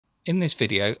In this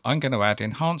video, I'm going to add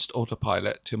Enhanced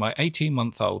Autopilot to my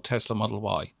 18-month-old Tesla Model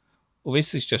Y. Or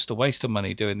is this just a waste of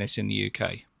money doing this in the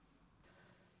UK?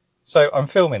 So I'm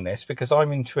filming this because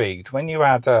I'm intrigued. When you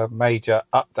add a major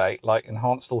update like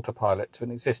Enhanced Autopilot to an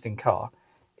existing car,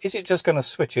 is it just going to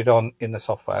switch it on in the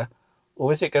software?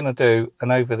 Or is it going to do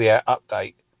an over-the-air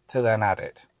update to then add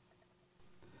it?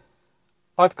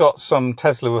 I've got some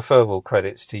Tesla referral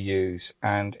credits to use,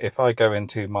 and if I go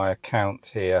into my account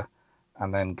here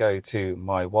and then go to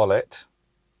my wallet,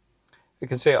 you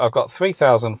can see I've got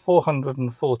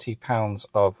 £3,440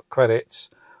 of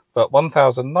credits, but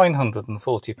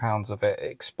 £1,940 of it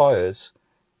expires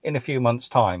in a few months'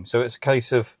 time. So it's a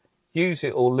case of use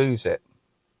it or lose it.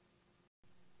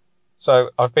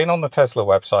 So I've been on the Tesla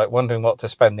website wondering what to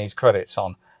spend these credits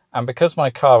on. And because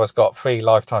my car has got free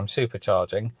lifetime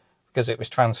supercharging, because it was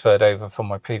transferred over from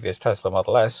my previous Tesla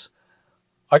Model S,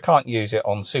 I can't use it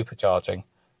on supercharging.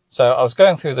 So I was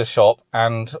going through the shop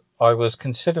and I was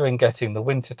considering getting the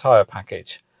winter tyre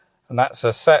package. And that's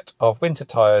a set of winter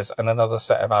tyres and another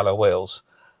set of alloy wheels.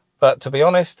 But to be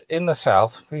honest, in the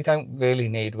south, we don't really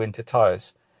need winter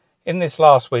tyres. In this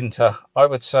last winter, I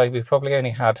would say we probably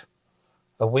only had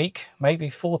a week, maybe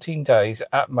 14 days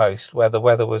at most, where the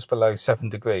weather was below 7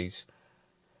 degrees.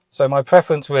 So my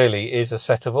preference really is a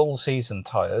set of all-season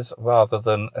tyres rather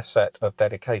than a set of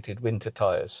dedicated winter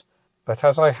tyres. But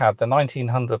as I had the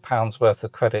 £1,900 worth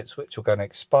of credits which were going to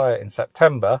expire in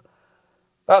September,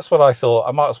 that's what I thought.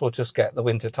 I might as well just get the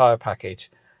winter tyre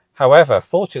package. However,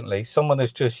 fortunately, someone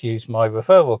has just used my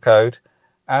referral code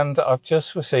and I've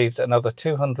just received another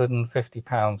 £250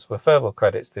 referral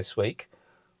credits this week,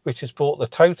 which has brought the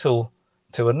total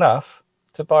to enough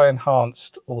to buy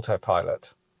Enhanced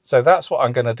Autopilot. So that's what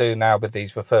I'm going to do now with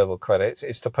these referral credits,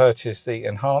 is to purchase the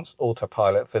Enhanced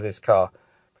Autopilot for this car,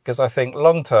 because I think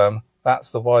long term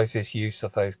that's the wisest use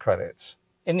of those credits.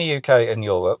 In the UK and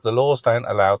Europe, the laws don't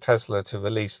allow Tesla to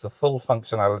release the full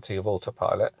functionality of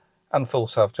Autopilot and full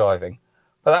self-driving,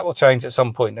 but that will change at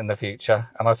some point in the future,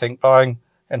 and I think buying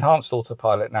Enhanced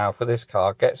Autopilot now for this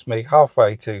car gets me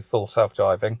halfway to full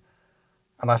self-driving,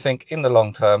 and I think in the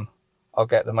long term I'll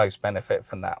get the most benefit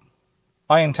from that.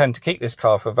 I intend to keep this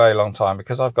car for a very long time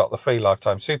because I've got the free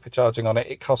lifetime supercharging on it.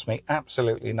 It costs me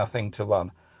absolutely nothing to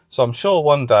run. So I'm sure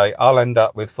one day I'll end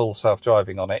up with full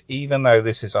self-driving on it, even though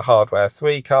this is a hardware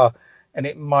 3 car and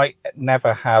it might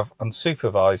never have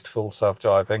unsupervised full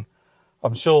self-driving.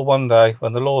 I'm sure one day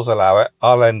when the laws allow it,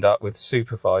 I'll end up with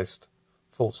supervised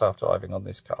full self-driving on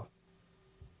this car.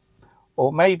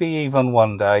 Or maybe even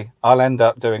one day I'll end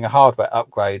up doing a hardware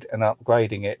upgrade and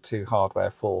upgrading it to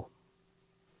hardware 4.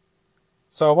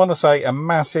 So I want to say a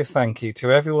massive thank you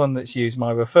to everyone that's used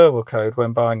my referral code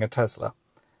when buying a Tesla.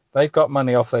 They've got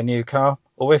money off their new car,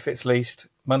 or if it's leased,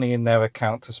 money in their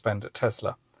account to spend at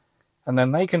Tesla. And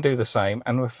then they can do the same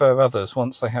and refer others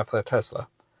once they have their Tesla.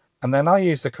 And then I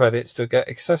use the credits to get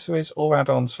accessories or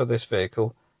add-ons for this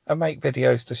vehicle and make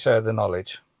videos to share the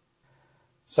knowledge.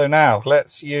 So now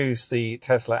let's use the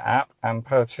Tesla app and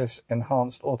purchase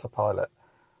Enhanced Autopilot,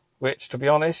 which to be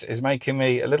honest is making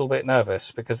me a little bit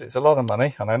nervous because it's a lot of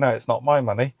money and I know it's not my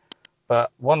money,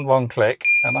 but one wrong click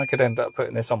and I could end up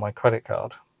putting this on my credit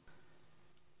card.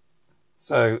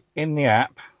 So in the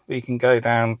app, we can go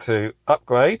down to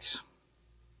upgrades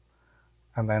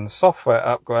and then software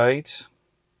upgrades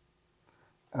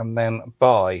and then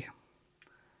buy.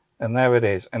 And there it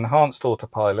is, Enhanced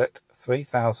Autopilot,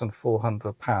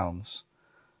 £3,400.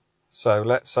 So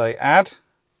let's say add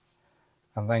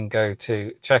and then go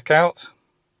to checkout.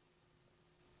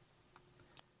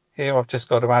 Here I've just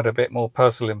got to add a bit more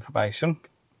personal information.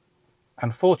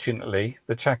 Unfortunately,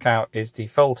 the checkout is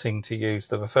defaulting to use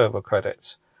the referral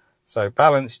credits. So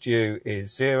balance due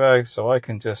is 0, so I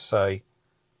can just say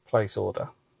place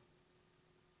order.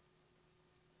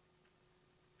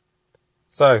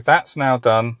 So that's now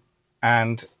done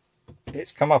and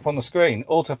it's come up on the screen.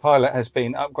 Autopilot has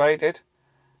been upgraded.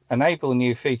 Enable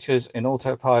new features in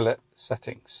Autopilot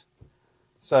settings.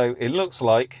 So it looks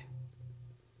like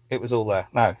it was all there.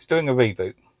 No, it's doing a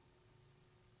reboot.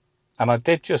 And I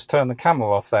did just turn the camera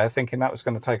off there thinking that was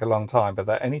going to take a long time, but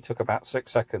that only took about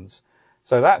 6 seconds.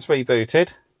 So that's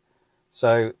rebooted.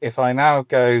 So if I now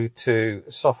go to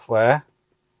software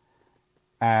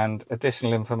and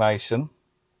additional information,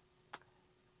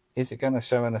 is it going to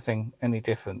show anything any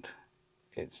different?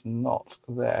 It's not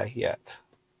there yet.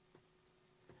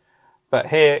 But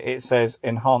here it says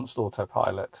Enhanced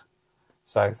Autopilot.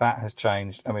 So that has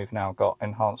changed and we've now got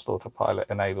Enhanced Autopilot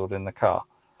enabled in the car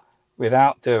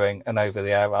without doing an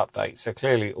over-the-air update. So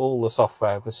clearly all the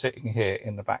software was sitting here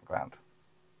in the background.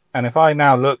 And if I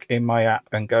now look in my app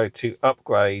and go to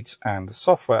upgrades and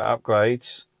software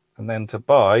upgrades, And then to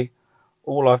buy,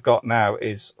 all I've got now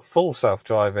is full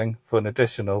self-driving for an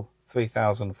additional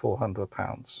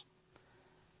 £3,400.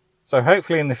 So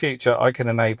hopefully in the future I can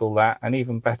enable that, and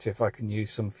even better if I can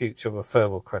use some future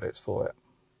referral credits for it.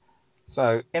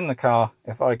 So in the car,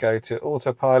 if I go to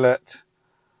Autopilot,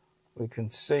 we can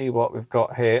see what we've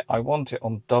got here. I want it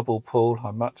on double pull.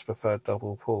 I much prefer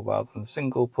double pull rather than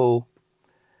single pull.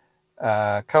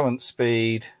 Current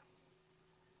speed,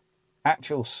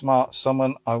 actual smart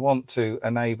summon, I want to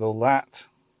enable that.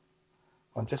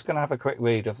 I'm just going to have a quick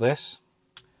read of this.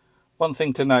 One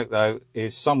thing to note though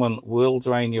is summon will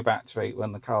drain your battery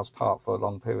when the car's parked for a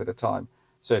long period of time.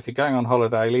 So if you're going on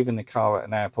holiday, leaving the car at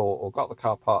an airport, or got the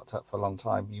car parked up for a long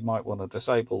time, you might want to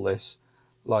disable this,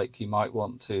 like you might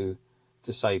want to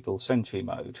disable Sentry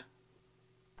mode.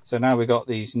 So now we've got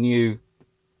these new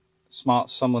smart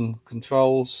summon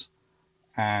controls,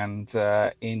 and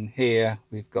in here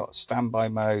we've got standby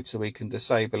mode, so we can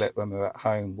disable it when we're at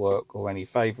home, work, or any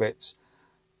favourites,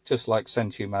 just like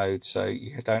Sentry mode, so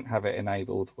you don't have it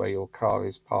enabled where your car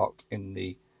is parked in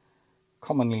the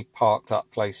commonly parked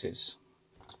up places.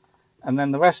 And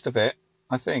then the rest of it,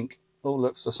 I think, all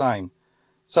looks the same.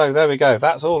 So there we go.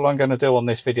 That's all I'm going to do on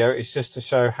this video, is just to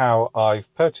show how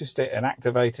I've purchased it and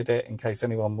activated it, in case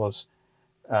anyone was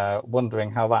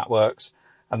wondering how that works.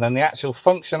 And then the actual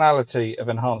functionality of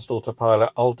Enhanced Autopilot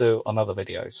I'll do on other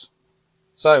videos.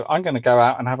 So I'm going to go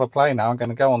out and have a play now. I'm going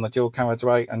to go on the dual carriage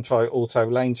way and try auto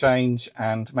lane change,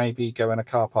 and maybe go in a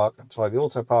car park and try the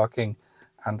auto parking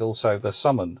and also the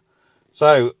summon.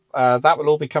 So that will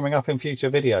all be coming up in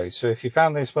future videos. So if you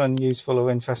found this one useful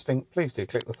or interesting, please do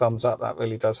click the thumbs up. That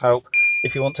really does help.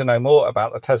 If you want to know more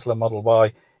about the Tesla Model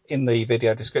Y, in the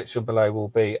video description below will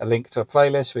be a link to a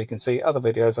playlist where you can see other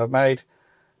videos I've made.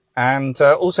 And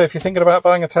also, if you're thinking about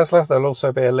buying a Tesla, there'll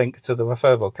also be a link to the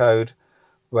referral code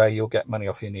where you'll get money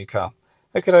off your new car.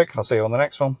 Okay, I'll see you on the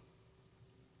next one.